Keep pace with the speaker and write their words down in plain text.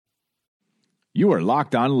You are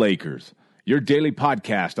Locked On Lakers, your daily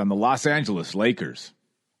podcast on the Los Angeles Lakers.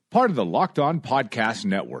 Part of the Locked On Podcast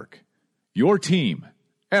Network. Your team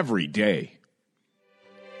every day.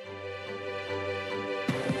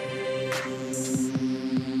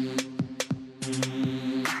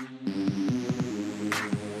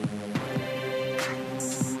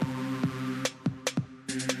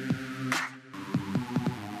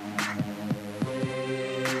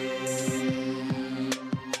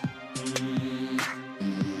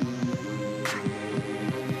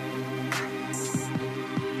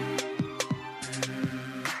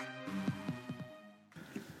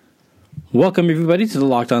 Welcome, everybody, to the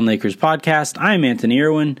Locked On Lakers podcast. I'm Anthony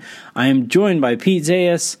Irwin. I am joined by Pete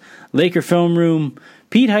Zayas, Laker Film Room.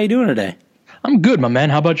 Pete, how you doing today? I'm good, my man.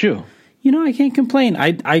 How about you? You know, I can't complain.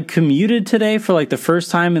 I commuted today for like the first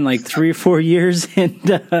time in like 3 or 4 years, and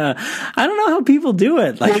I don't know how people do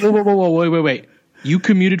it. Like, Wait. You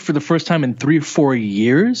commuted for the first time in 3 or 4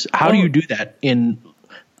 years? How do you do that in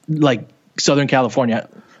like Southern California?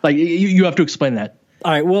 Like, you have to explain that.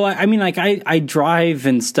 All right. Well, I mean, like I drive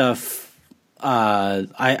and stuff.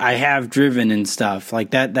 I have driven and stuff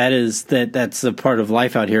like that. That's a part of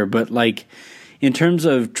life out here. But like in terms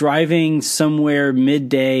of driving somewhere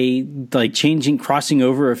midday, like crossing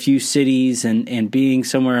over a few cities and being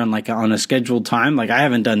somewhere on a scheduled time, like I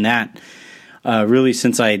haven't done that really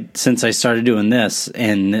since I started doing this,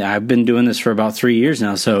 and I've been doing this for about 3 years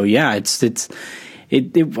now. So yeah, I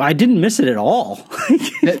didn't miss it at all.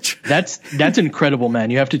 That's incredible,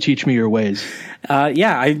 man. You have to teach me your ways.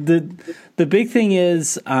 The big thing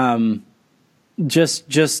is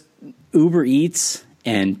just Uber Eats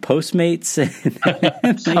and Postmates.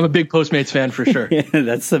 I'm a big Postmates fan for sure. Yeah,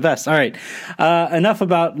 that's the best. All right, enough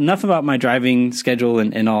about my driving schedule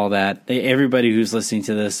and all that. Everybody who's listening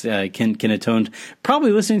to this can atone.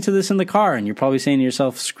 Probably listening to this in the car, and you're probably saying to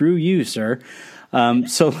yourself, "Screw you, sir."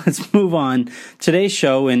 So let's move on. Today's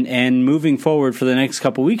show and moving forward for the next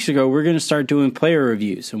couple weeks ago, we're going to start doing player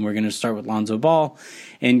reviews, and we're going to start with Lonzo Ball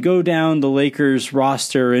and go down the Lakers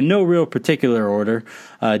roster in no real particular order,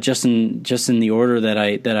 just in the order that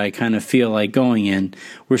I kind of feel like going in.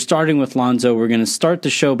 We're starting with Lonzo. We're going to start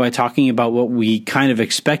the show by talking about what we kind of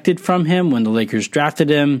expected from him when the Lakers drafted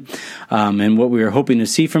him, and what we were hoping to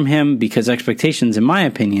see from him, because expectations, in my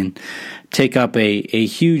opinion, take up a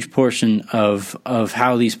huge portion of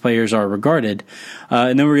how these players are regarded.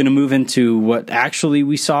 And then we're going to move into what actually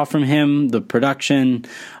we saw from him, the production,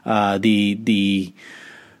 the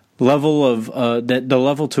level of the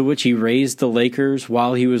level to which he raised the Lakers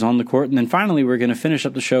while he was on the court. And then finally, we're going to finish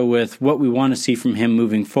up the show with what we want to see from him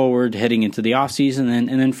moving forward, heading into the offseason, and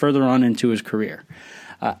then further on into his career.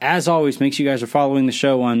 As always, make sure you guys are following the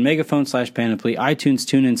show on Megaphone/Panoply, iTunes,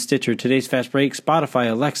 TuneIn, Stitcher, Today's Fast Break, Spotify,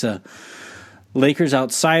 Alexa, Lakers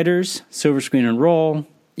Outsiders, Silver Screen and Roll.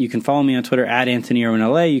 You can follow me on Twitter at Anthony Irwin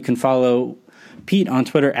LA. You can follow Pete on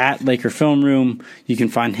Twitter at Laker Film Room. You can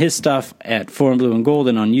find his stuff at Four and Blue and Gold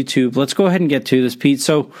and on YouTube. Let's go ahead and get to this, Pete.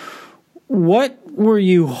 So what were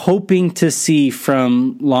you hoping to see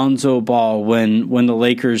from Lonzo Ball when the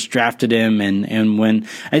Lakers drafted him and when,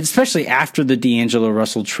 especially after the D'Angelo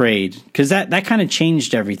Russell trade? Because that kind of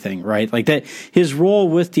changed everything, right? Like that, his role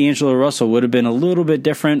with D'Angelo Russell would have been a little bit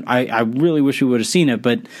different. I really wish we would have seen it,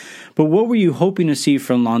 but what were you hoping to see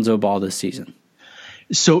from Lonzo Ball this season?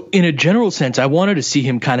 So in a general sense, I wanted to see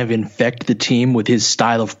him kind of infect the team with his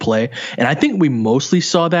style of play. And I think we mostly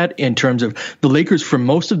saw that in terms of the Lakers for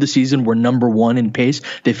most of the season were number one in pace.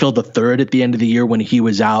 They fell to third at the end of the year when he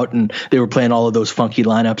was out and they were playing all of those funky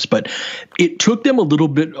lineups. But it took them a little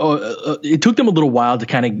while to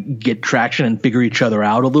kind of get traction and figure each other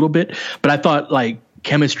out a little bit. But I thought like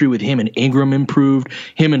chemistry with him and Ingram improved.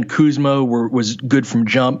 Him and Kuzma was good from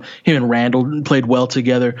jump. Him and Randall played well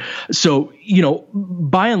together. So, you know,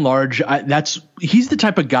 by and large, he's the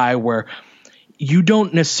type of guy where you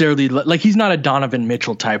don't necessarily like, he's not a Donovan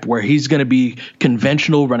Mitchell type where he's going to be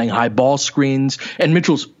conventional running high ball screens, and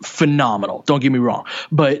Mitchell's phenomenal. Don't get me wrong,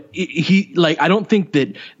 but he I don't think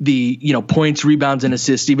that the, you know, points, rebounds, and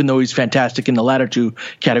assists, even though he's fantastic in the latter two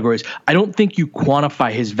categories, I don't think you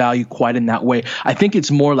quantify his value quite in that way. I think it's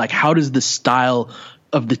more like, how does the style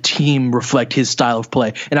of the team reflect his style of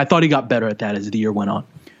play? And I thought he got better at that as the year went on.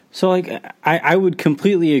 So like, I would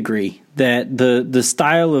completely agree that the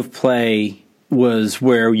style of play was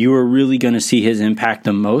where you were really going to see his impact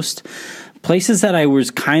the most. Places that I was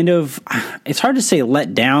kind of, it's hard to say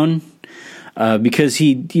let down, because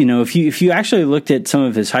he, you know, if you actually looked at some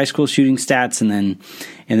of his high school shooting stats and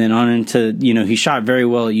then on into, you know, he shot very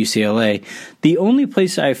well at UCLA. The only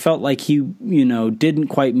place I felt like he, you know, didn't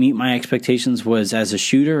quite meet my expectations was as a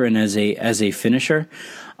shooter and as a finisher.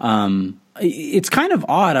 it's kind of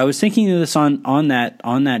odd. I was thinking of this on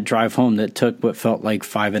that drive home that took what felt like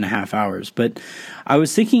 5.5 hours. But I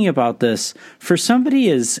was thinking about this for somebody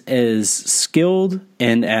as skilled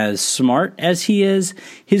and as smart as he is.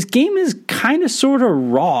 His game is kind of sort of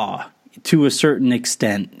raw to a certain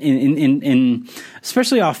extent, in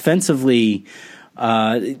especially offensively.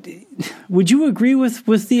 Would you agree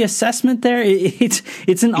with the assessment there?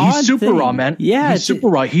 It's an odd He's super thing. raw, man. Yeah, he's super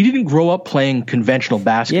raw. He didn't grow up playing conventional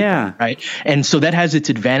basketball, yeah, right? And so that has its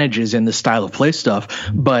advantages in the style of play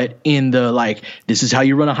stuff. But in the this is how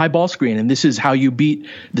you run a high ball screen, and this is how you beat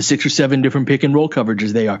the 6 or 7 different pick and roll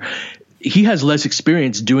coverages they are. He has less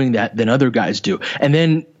experience doing that than other guys do. And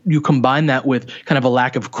then you combine that with kind of a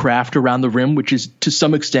lack of craft around the rim, which is to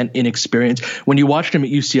some extent inexperience. When you watched him at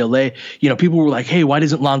UCLA, people were like, hey, why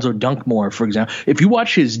doesn't Lonzo dunk more, for example? If you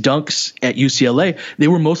watch his dunks at UCLA, they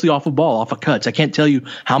were mostly off of ball, off of cuts. I can't tell you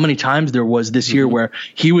how many times there was this year where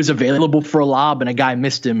he was available for a lob and a guy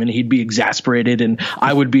missed him and he'd be exasperated, and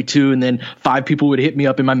I would be too. And then 5 people would hit me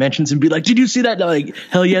up in my mentions and be like, did you see that? Like,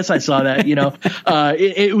 hell yes, I saw that.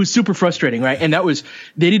 It was super frustrating, right? And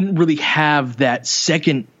they didn't really have that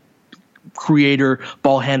second creator,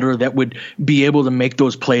 ball handler that would be able to make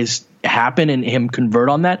those plays happen and him convert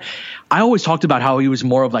on that. I always talked about how he was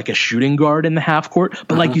more of like a shooting guard in the half court,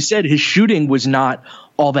 but like you said, his shooting was not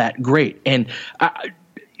all that great. And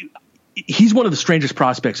he's one of the strangest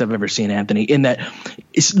prospects I've ever seen, Anthony, in that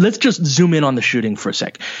let's just zoom in on the shooting for a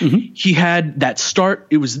sec. He had that start.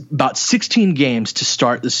 It was about 16 games to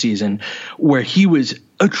start the season where he was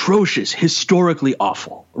atrocious, historically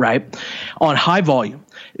awful, right? On high volume.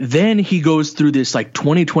 Then he goes through this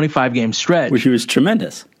 20, 25 game stretch. Which he was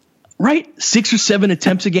tremendous. Right? 6 or 7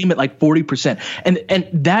 attempts a game at 40%.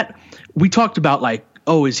 And that we talked about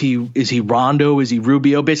is he Rondo? Is he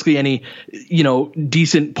Rubio? Basically any,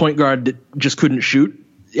 decent point guard that just couldn't shoot,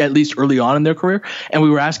 at least early on in their career. And we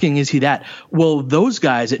were asking, is he that? Well, those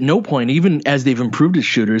guys at no point, even as they've improved as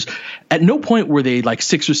shooters, at no point were they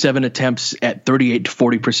 6 or 7 attempts at 38 to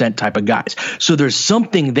 40% type of guys. So there's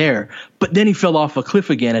something there, but then he fell off a cliff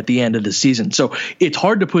again at the end of the season. So it's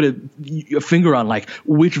hard to put a finger on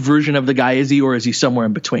which version of the guy is he, or is he somewhere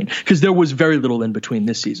in between? Because there was very little in between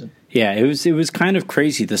this season. Yeah, it was kind of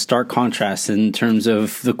crazy, the stark contrast in terms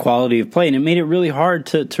of the quality of play, and it made it really hard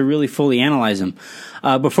to really fully analyze him.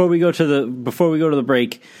 Before we go to the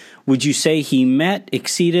break, would you say he met,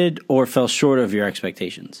 exceeded, or fell short of your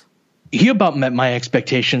expectations? He about met my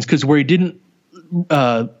expectations, because where he didn't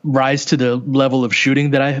rise to the level of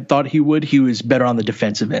shooting that I thought he would, he was better on the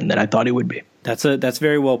defensive end than I thought he would be. That's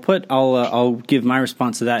very well put. I'll give my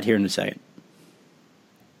response to that here in a second.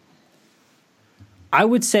 I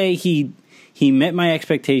would say he met my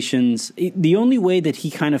expectations. The only way that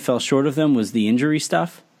he kind of fell short of them was the injury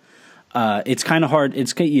stuff. It's kind of hard.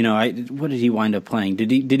 It's what did he wind up playing?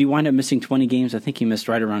 Did he wind up missing 20 games? I think he missed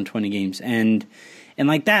right around 20 games, and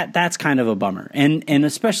like that's kind of a bummer. And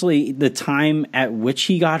especially the time at which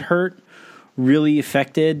he got hurt really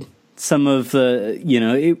affected some of the.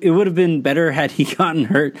 It would have been better had he gotten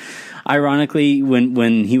hurt. Ironically,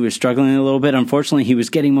 when he was struggling a little bit, unfortunately, he was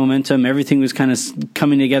getting momentum. Everything was kind of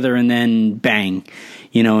coming together, and then bang,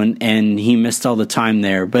 and he missed all the time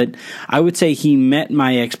there. But I would say he met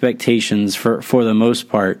my expectations for the most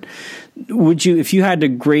part. Would you, if you had to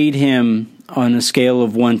grade him on a scale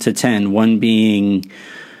of 1 to 10, 1 being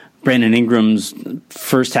Brandon Ingram's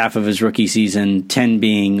first half of his rookie season, 10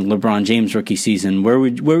 being LeBron James' rookie season, where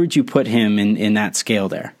would you put him in that scale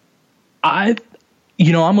there? I'm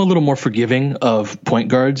a little more forgiving of point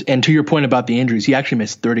guards. And to your point about the injuries, he actually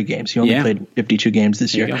missed 30 games. He only played 52 games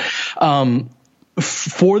this year.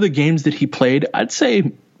 For the games that he played, I'd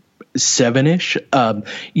say 7-ish.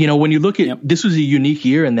 When you look at this was a unique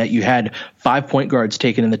year in that you had 5 point guards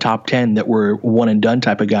taken in the top 10 that were one and done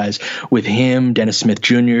type of guys, with him, Dennis Smith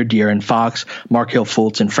Jr., De'Aaron Fox, Markelle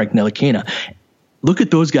Fultz, and Frank Ntilikina. Look at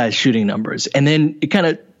those guys' shooting numbers. And then it kind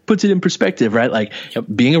of puts it in perspective, right?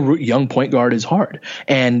 Being a young point guard is hard.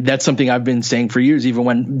 And that's something I've been saying for years, even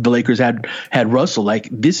when the Lakers had Russell.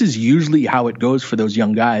 This is usually how it goes for those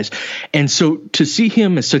young guys. And so to see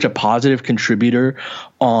him as such a positive contributor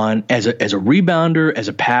as a rebounder, as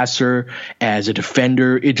a passer, as a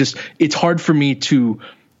defender, it's hard for me to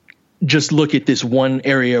just look at this one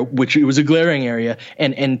area, which it was a glaring area,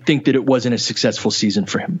 and think that it wasn't a successful season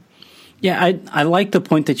for him. Yeah, I like the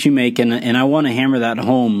point that you make, and I want to hammer that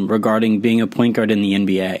home regarding being a point guard in the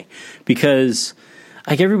NBA, because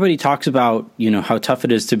everybody talks about how tough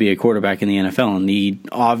it is to be a quarterback in the NFL, and the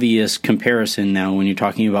obvious comparison now when you're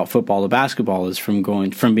talking about football to basketball is from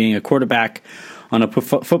being a quarterback on a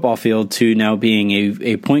football field to now being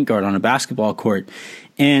a point guard on a basketball court.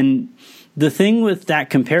 And The thing with that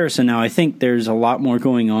comparison now, I think there's a lot more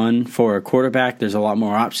going on for a quarterback. There's a lot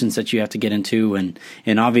more options that you have to get into.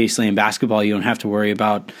 And obviously in basketball, you don't have to worry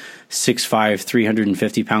about 6'5",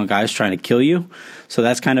 350-pound guys trying to kill you. So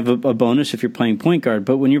that's kind of a bonus if you're playing point guard.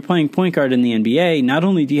 But when you're playing point guard in the NBA, not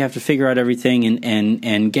only do you have to figure out everything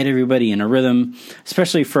and get everybody in a rhythm,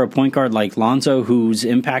 especially for a point guard like Lonzo, whose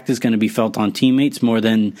impact is going to be felt on teammates more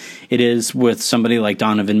than it is with somebody like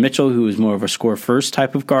Donovan Mitchell, who is more of a score-first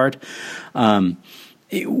type of guard.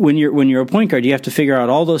 When you're a point guard, you have to figure out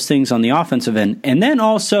all those things on the offensive end, and then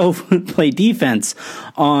also play defense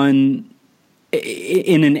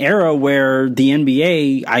in an era where the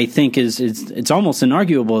NBA, I think, it's almost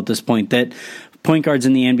inarguable at this point that point guards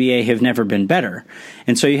in the NBA have never been better.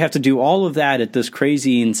 And so you have to do all of that at this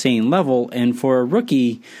crazy, insane level. And for a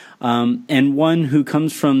rookie, and one who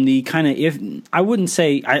comes from the kind of, I wouldn't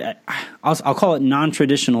say, I'll call it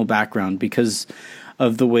non-traditional background because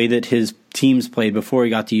of the way that his teams played before he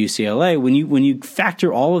got to UCLA. When you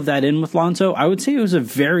factor all of that in with Lonzo, I would say it was a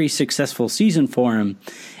very successful season for him.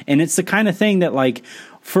 And it's the kind of thing that, like,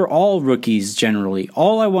 for all rookies generally,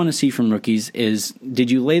 all I want to see from rookies is, did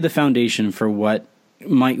you lay the foundation for what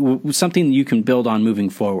something you can build on moving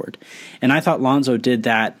forward? And I thought Lonzo did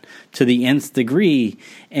that to the nth degree.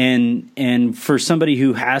 And for somebody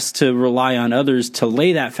who has to rely on others to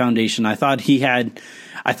lay that foundation, I thought he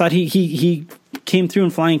came through in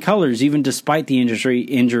flying colors, even despite the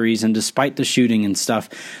injuries and despite the shooting and stuff.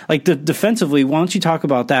 Like defensively, why don't you talk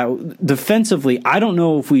about that? Defensively, I don't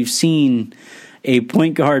know if we've seen a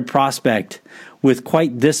point guard prospect with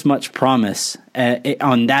quite this much promise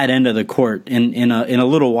on that end of the court in a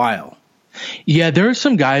little while. Yeah, there are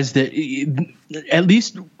some guys that, at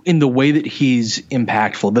least in the way that he's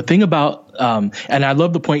impactful, the thing about, and I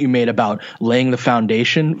love the point you made about laying the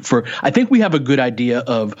foundation for, I think we have a good idea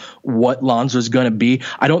of what Lonzo's going to be.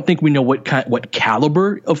 I don't think we know what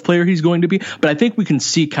caliber of player he's going to be, but I think we can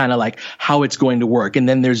see kind of like how it's going to work. And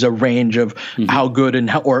then there's a range of how good and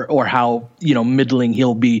how middling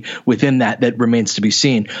he'll be within that remains to be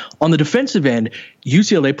seen. On the defensive end,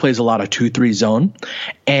 UCLA plays a lot of 2-3 zone.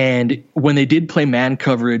 And when they did play man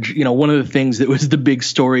coverage, one of the things that was the big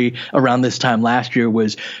story around this time last year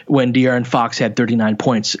was when De'Aaron Fox had 39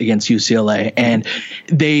 points against UCLA. And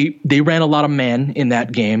they ran a lot of man in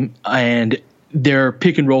that game, and their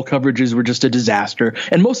pick and roll coverages were just a disaster.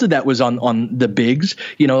 And most of that was on the bigs.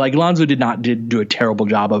 Like Lonzo did not do a terrible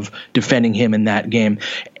job of defending him in that game.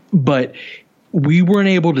 But we weren't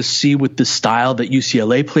able to see with the style that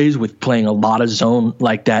UCLA plays, with playing a lot of zone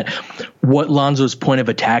like that, what Lonzo's point of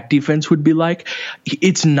attack defense would be like.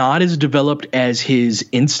 It's not as developed as his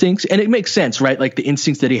instincts, and it makes sense, right? Like the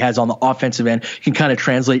instincts that he has on the offensive end can kind of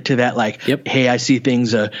translate to that, like, yep, hey, I see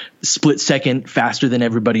things a split second faster than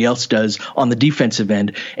everybody else does on the defensive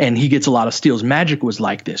end, and he gets a lot of steals. Magic was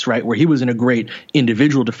like this, right? Where he wasn't a great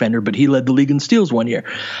individual defender, but he led the league in steals one year.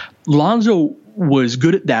 Lonzo was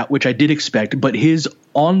good at that, which I did expect, but his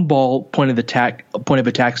on-ball point of attack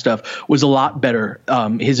stuff was a lot better.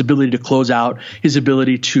 His ability to close out, his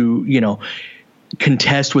ability to,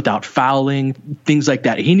 contest without fouling, things like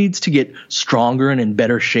that. He needs to get stronger and in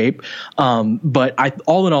better shape. But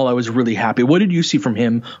all in all, I was really happy. What did you see from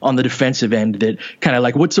him on the defensive end that kind of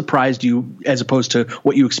like, what surprised you as opposed to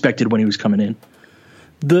what you expected when he was coming in?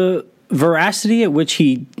 The veracity at which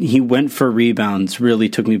he went for rebounds really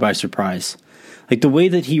took me by surprise. Like the way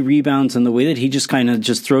that he rebounds and the way that he just kind of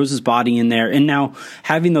just throws his body in there. And now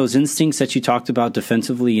having those instincts that you talked about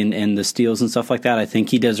defensively and the steals and stuff like that, I think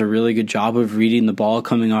he does a really good job of reading the ball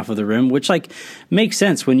coming off of the rim, which like makes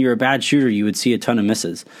sense. When you're a bad shooter, you would see a ton of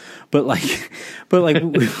misses. But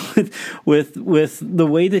with the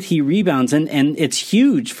way that he rebounds, and it's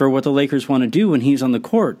huge for what the Lakers want to do when he's on the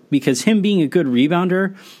court, because him being a good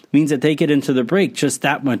rebounder means that they get into the break just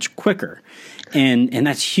that much quicker. And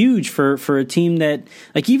that's huge for a team that,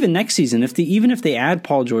 like, even next season, even if they add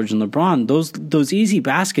Paul George and LeBron, those easy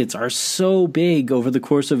baskets are so big over the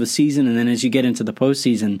course of a season, and then as you get into the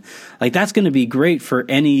postseason, like that's going to be great for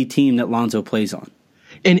any team that Lonzo plays on.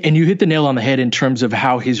 And you hit the nail on the head in terms of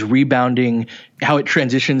how his rebounding, how it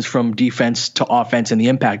transitions from defense to offense and the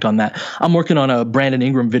impact on that. I'm working on a Brandon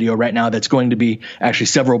Ingram video right now that's going to be actually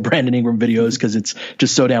several Brandon Ingram videos because it's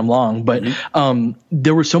just so damn long. But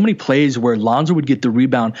there were so many plays where Lonzo would get the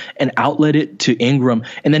rebound and outlet it to Ingram,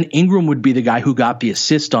 and then Ingram would be the guy who got the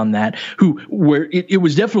assist on that, where it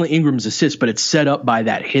was definitely Ingram's assist, but it's set up by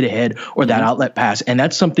that hit ahead or that outlet pass. And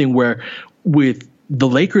that's something where with the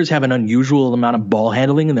Lakers have an unusual amount of ball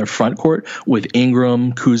handling in their front court with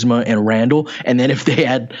Ingram, Kuzma, and Randall. And then if they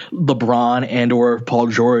had LeBron and or Paul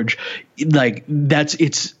George, like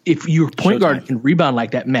if your point guard can rebound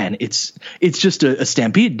like that, man, it's just a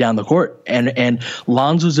stampede down the court. And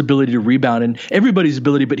Lonzo's ability to rebound and everybody's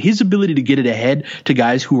ability, but his ability to get it ahead to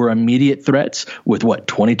guys who are immediate threats with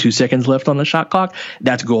 22 seconds left on the shot clock,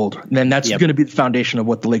 that's gold. And that's going to be the foundation of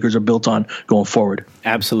what the Lakers are built on going forward.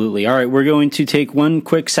 Absolutely. All right, we're going to take one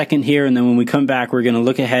quick second here, and then when we come back, we're going to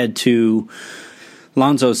look ahead to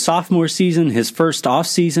Lonzo's sophomore season, his first off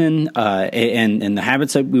season, and the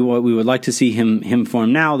habits that we would like to see him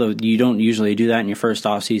form now, though you don't usually do that in your first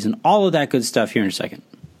off season. All of that good stuff here in a second.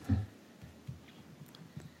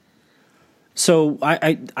 So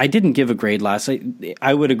I didn't give a grade last.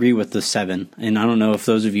 I would agree with the 7, and I don't know if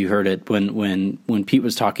those of you heard it when Pete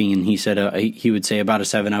was talking and he said he would say about a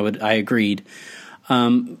 7. I agreed.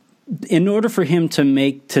 In order for him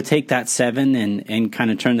to take that 7 and kind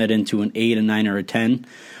of turn that into an 8, a 9, or a 10,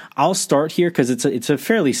 I'll start here because it's a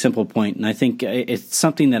fairly simple point, and I think it's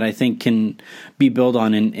something that I think can be built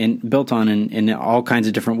on in all kinds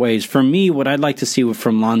of different ways. For me, what I'd like to see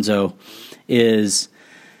from Lonzo is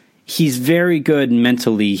he's very good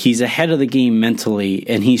mentally. He's ahead of the game mentally,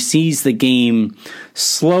 and he sees the game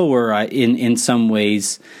slower in some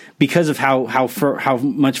ways because of how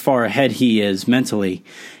much far ahead he is mentally.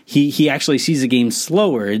 He actually sees the game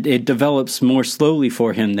slower. It develops more slowly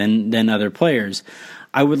for him than other players.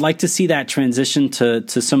 I would like to see that transition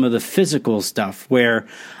to some of the physical stuff where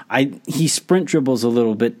he sprint dribbles a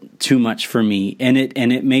little bit too much for me, and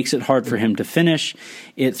it makes it hard for him to finish.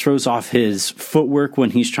 It throws off his footwork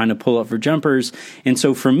when he's trying to pull up for jumpers. And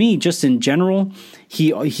so for me, just in general,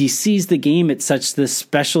 he sees the game at such this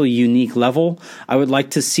special, unique level. I would like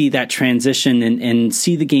to see that transition and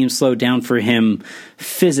see the game slow down for him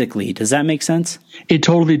physically. Does that make sense? It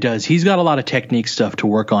totally does. He's got a lot of technique stuff to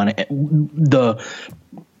work on.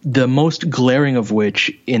 The most glaring of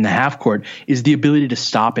which in the half court is the ability to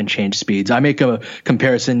stop and change speeds. I make a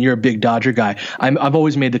comparison. You're a big Dodger guy. I've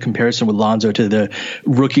always made the comparison with Lonzo to the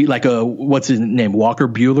rookie, like what's his name? Walker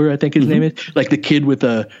Buehler, I think his name is. Like the kid with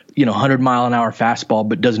a 100-mile-an-hour fastball,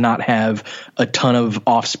 but does not have a ton of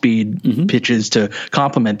off-speed pitches to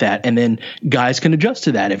complement that. And then guys can adjust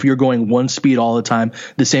to that. If you're going one speed all the time,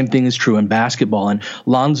 the same thing is true in basketball. And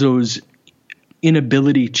Lonzo's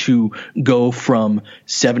inability to go from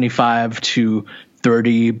 75 to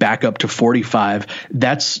 30 back up to 45,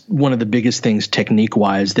 that's one of the biggest things technique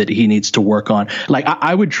wise that he needs to work on. Like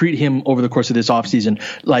I would treat him over the course of this offseason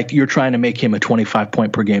like you're trying to make him a 25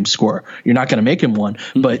 point per game scorer. You're not going to make him one,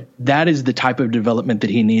 but that is the type of development that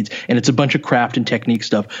he needs, and it's a bunch of craft and technique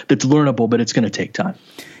stuff that's learnable, but it's going to take time.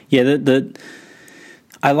 Yeah,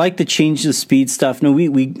 I like the change the speed stuff. No,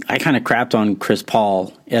 I kind of crapped on Chris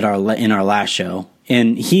Paul in our last show,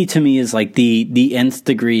 and he to me is like the nth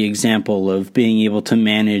degree example of being able to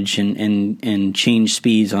manage and change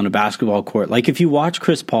speeds on a basketball court. Like if you watch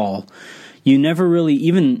Chris Paul, you never really,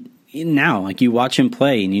 even now, like you watch him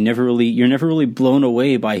play, and you're never really blown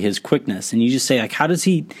away by his quickness, and you just say like, how does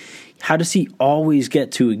he always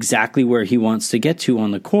get to exactly where he wants to get to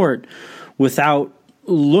on the court without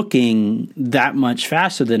looking that much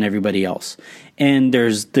faster than everybody else? And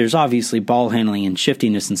there's obviously ball handling and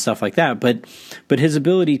shiftiness and stuff like that, but his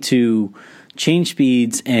ability to change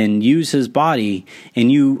speeds and use his body,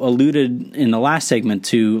 and you alluded in the last segment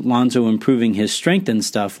to Lonzo improving his strength and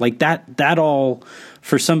stuff like that all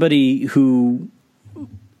for somebody who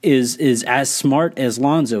is as smart as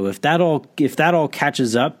Lonzo, if that all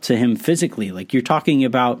catches up to him physically, like you're talking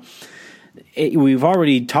about. We've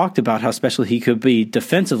already talked about how special he could be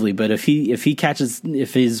defensively, but if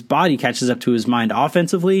his body catches up to his mind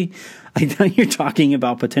offensively, I know you're talking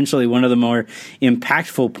about potentially one of the more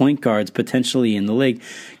impactful point guards potentially in the league.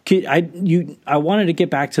 I wanted to get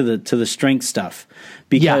back to the strength stuff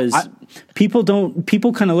because people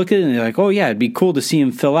kind of look at it and they're like, oh yeah, it'd be cool to see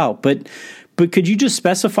him fill out, but could you just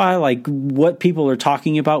specify like what people are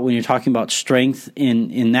talking about when you're talking about strength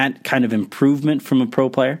in that kind of improvement from a pro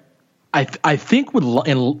player? I think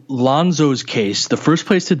in Lonzo's case, the first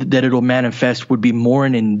place that it'll manifest would be more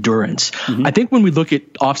in endurance. I think when we look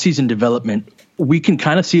at offseason development, we can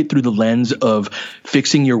kind of see it through the lens of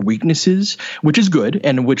fixing your weaknesses, which is good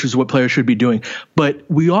and which is what players should be doing. But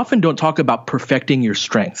we often don't talk about perfecting your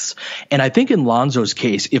strengths. And I think in Lonzo's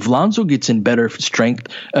case, if Lonzo gets in better strength,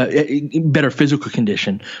 better physical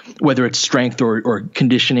condition, whether it's strength or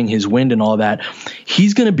conditioning his wind and all that,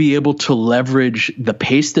 he's going to be able to leverage the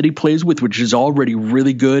pace that he plays with, which is already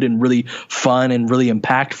really good and really fun and really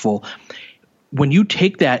impactful. when you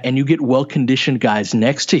take that and you get well-conditioned guys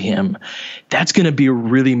next to him, that's going to be a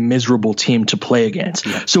really miserable team to play against.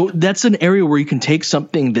 Yeah. So that's an area where you can take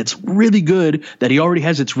something that's really good, that he already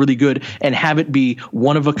has, it's really good, and have it be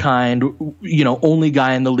one of a kind, only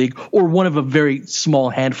guy in the league, or one of a very small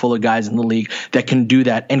handful of guys in the league that can do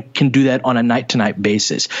that and can do that on a night-to-night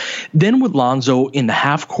basis. Then with Lonzo in the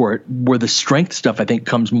half court, where the strength stuff I think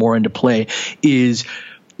comes more into play, is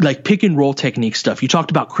like pick and roll technique stuff. You talked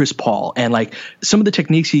about Chris Paul, and like some of the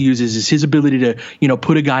techniques he uses is his ability to,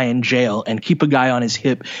 put a guy in jail and keep a guy on his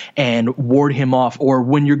hip and ward him off. Or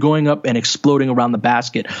when you're going up and exploding around the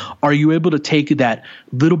basket, are you able to take that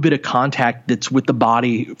little bit of contact that's with the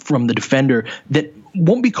body from the defender that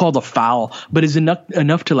won't be called a foul, but is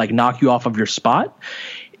enough to like knock you off of your spot?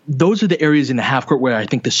 Those are the areas in the half court where I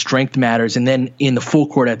think the strength matters. And then in the full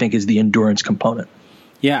court, I think is the endurance component.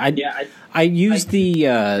 I use the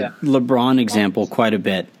LeBron example quite a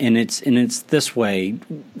bit, and it's this way.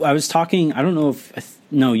 I was talking. I don't know if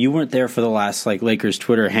you weren't there for the last Lakers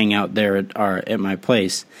Twitter hangout there at my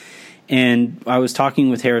place, and I was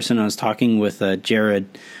talking with Harrison. I was talking with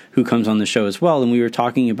Jared, who comes on the show as well, and we were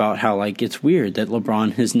talking about how it's weird that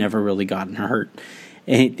LeBron has never really gotten hurt.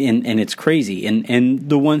 And it's crazy. And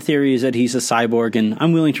the one theory is that he's a cyborg, and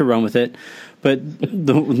I'm willing to run with it. But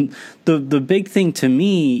the big thing to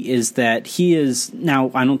me is that he is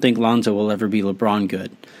now. I don't think Lonzo will ever be LeBron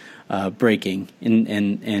good, breaking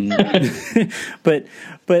and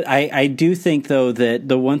but I do think though that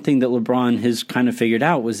the one thing that LeBron has kind of figured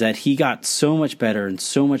out was that he got so much better and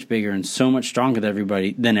so much bigger and so much stronger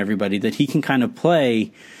than everybody that he can kind of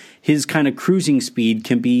play. His kind of cruising speed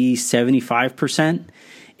can be 75%.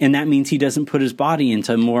 And that means he doesn't put his body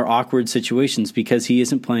into more awkward situations because he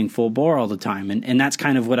isn't playing full bore all the time. And that's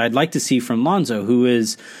kind of what I'd like to see from Lonzo, who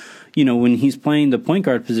is, when he's playing the point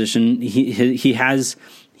guard position,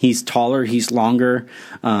 he's taller, he's longer,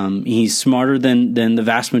 he's smarter than the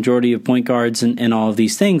vast majority of point guards and all of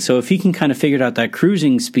these things. So if he can kind of figure out that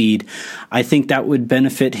cruising speed, I think that would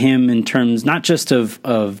benefit him in terms not just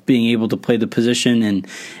of being able to play the position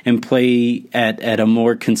and play at a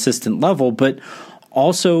more consistent level, but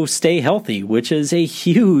also stay healthy, which is a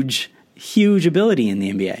huge, huge ability in the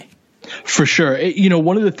NBA. For sure.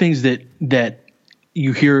 One of the things that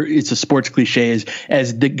you hear, it's a sports cliche, is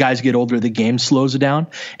as the guys get older, the game slows down.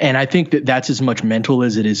 And I think that that's as much mental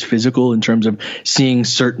as it is physical in terms of seeing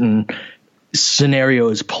certain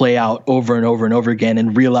scenarios play out over and over and over again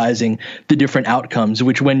and realizing the different outcomes,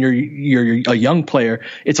 which when you're a young player,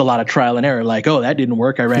 it's a lot of trial and error. Like, oh, that didn't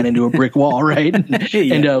work. I ran into a brick wall, right?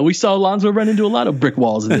 Yeah. And we saw Lonzo run into a lot of brick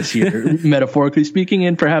walls this year, metaphorically speaking,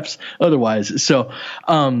 and perhaps otherwise. So,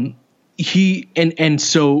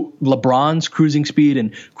 so LeBron's cruising speed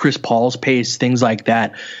and Chris Paul's pace, things like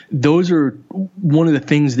that, those are one of the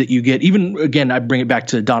things that you get. Even, again, I bring it back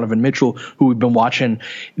to Donovan Mitchell, who we've been watching.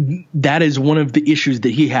 That is one of the issues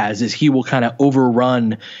that he has, is he will kind of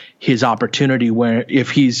overrun his opportunity, where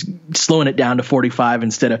if he's slowing it down to 45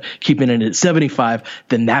 instead of keeping it at 75,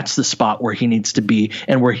 then that's the spot where he needs to be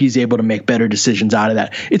and where he's able to make better decisions out of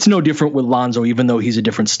that. It's no different with Lonzo, even though he's a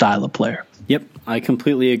different style of player. Yep, I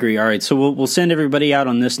completely agree. All right, so we'll send everybody out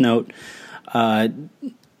on this note.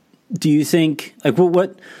 Do you think,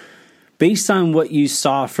 what based on what you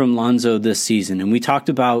saw from Lonzo this season, and we talked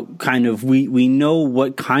about kind of, we know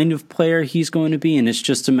what kind of player he's going to be, and it's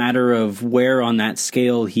just a matter of where on that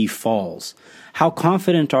scale he falls. How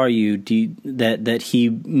confident are you that he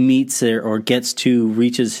meets or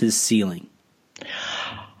reaches his ceiling?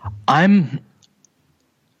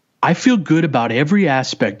 I feel good about every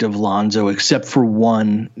aspect of Lonzo except for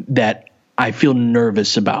one that I feel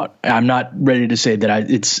nervous about. I'm not ready to say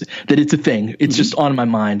that it's a thing. It's just on my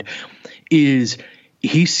mind. Is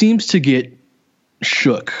he seems to get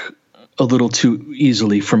shook a little too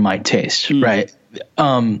easily for my taste, right?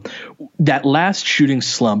 That last shooting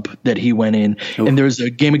slump that he went in, and there was a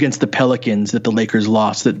game against the Pelicans that the Lakers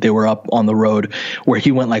lost, that they were up on the road, where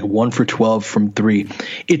he went 1 for 12 from three.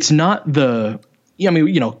 It's not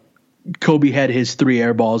Kobe had his 3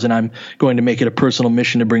 air balls, and I'm going to make it a personal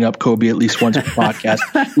mission to bring up Kobe at least once per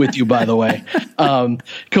podcast with you, by the way.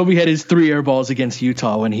 Kobe had his 3 air balls against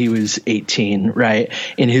Utah when he was 18, right,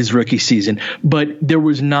 in his rookie season. But there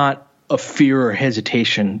was not a fear or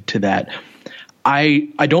hesitation to that. I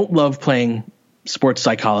don't love playing sports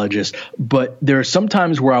psychologist, but there are some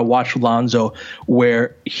times where I watch Lonzo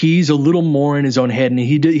where he's a little more in his own head, and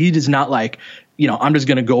he does not I'm just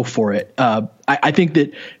going to go for it. I think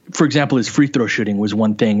that, for example, his free throw shooting was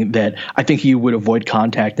one thing that I think he would avoid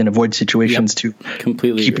contact and avoid situations to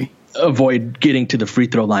completely avoid getting to the free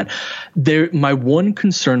throw line. My one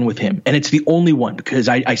concern with him, and it's the only one because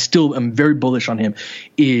I still am very bullish on him,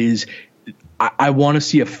 is I want to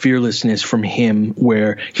see a fearlessness from him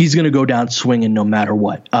where he's going to go down swinging no matter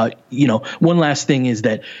what. One last thing is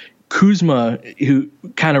that Kuzma, who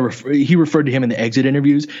kind of he referred to him in the exit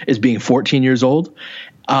interviews as being 14 years old,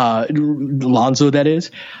 Lonzo, that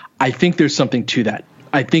is. I think there's something to that.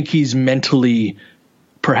 I think he's mentally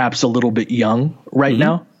perhaps a little bit young right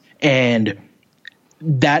now, and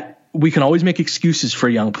that we can always make excuses for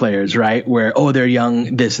young players, right? Where they're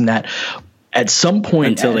young, this and that. At some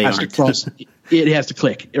point, until they aren't. It has to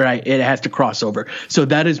click, right? It has to cross over. So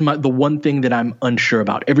that is the one thing that I'm unsure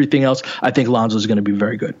about. Everything else, I think Lonzo is going to be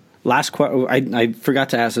very good. I forgot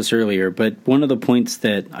to ask this earlier, but one of the points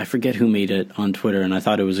that I forget who made it on Twitter, and I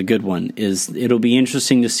thought it was a good one, is it'll be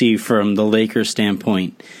interesting to see from the Lakers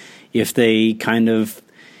standpoint if they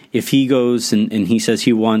if he goes and he says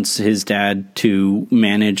he wants his dad to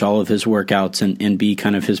manage all of his workouts and be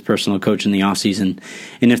kind of his personal coach in the offseason,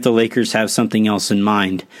 and if the Lakers have something else in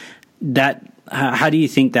mind, how do you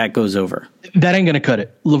think that goes over? That ain't going to cut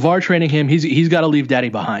it. LeVar training him, he's got to leave daddy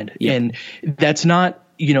behind. Yep. And that's not,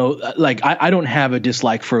 I don't have a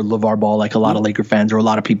dislike for LeVar Ball like a lot of Laker fans or a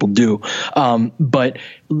lot of people do. But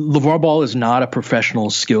LeVar Ball is not a professional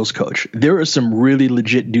skills coach. There are some really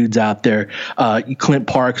legit dudes out there. Clint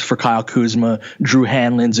Parks for Kyle Kuzma, Drew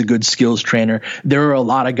Hanlon's a good skills trainer. There are a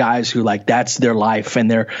lot of guys who that's their life,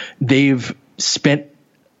 and they've spent,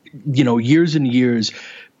 years and years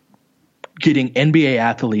getting NBA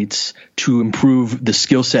athletes to improve the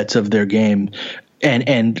skill sets of their game.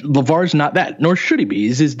 And LeVar's not that, nor should he be.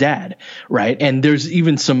 He's his dad, right? And there's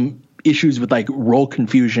even some issues with role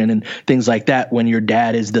confusion and things like that when your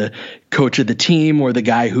dad is the coach of the team or the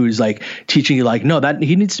guy who's teaching you no, that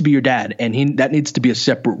he needs to be your dad, and that needs to be a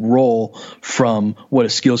separate role from what a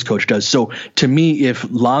skills coach does. So to me, if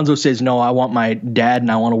Lonzo says no, I want my dad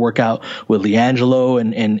and I want to work out with LiAngelo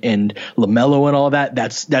and LaMelo and all that,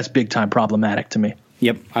 that's big time problematic to me.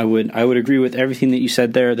 Yep, I would agree with everything that you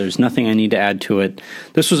said there. There's nothing I need to add to it.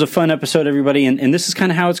 This was a fun episode, everybody, and this is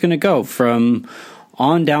kind of how it's going to go from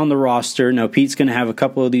on down the roster. Now, Pete's going to have a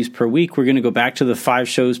couple of these per week. We're going to go back to the 5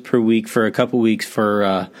 shows per week for a couple weeks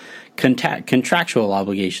for contractual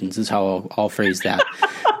obligations is how I'll phrase that.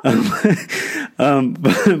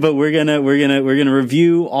 But we're gonna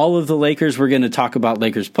review all of the Lakers. We're going to talk about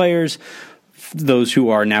Lakers players, those who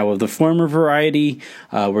are now of the former variety.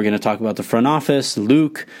 We're going to talk about the front office,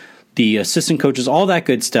 Luke, the assistant coaches, all that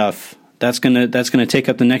good stuff. That's gonna take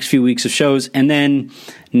up the next few weeks of shows, and then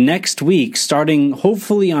next week, starting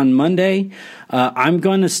hopefully on Monday, I'm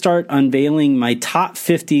going to start unveiling my top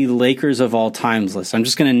 50 Lakers of all times list. I'm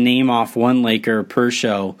just going to name off one Laker per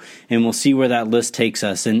show, and we'll see where that list takes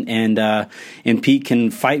us. And Pete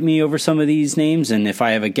can fight me over some of these names, and if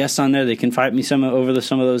I have a guest on there, they can fight me over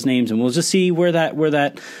some of those names, and we'll just see where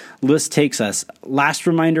that list takes us. Last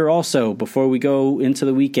reminder, also before we go into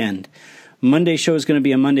the weekend. Monday's show is going to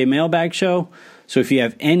be a Monday mailbag show. So if you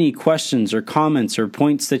have any questions or comments or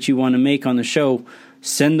points that you want to make on the show,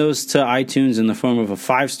 send those to iTunes in the form of a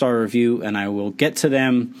 5-star review, and I will get to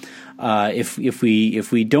them. If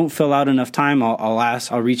we don't fill out enough time,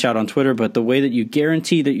 I'll reach out on Twitter. But the way that you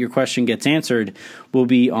guarantee that your question gets answered will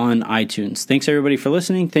be on iTunes. Thanks everybody for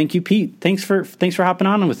listening. Thank you, Pete. Thanks for hopping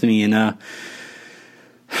on with me, and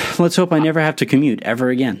let's hope I never have to commute ever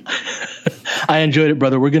again. I enjoyed it,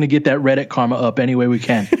 brother. We're going to get that Reddit karma up any way we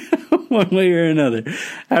can. One way or another.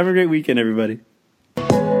 Have a great weekend, everybody.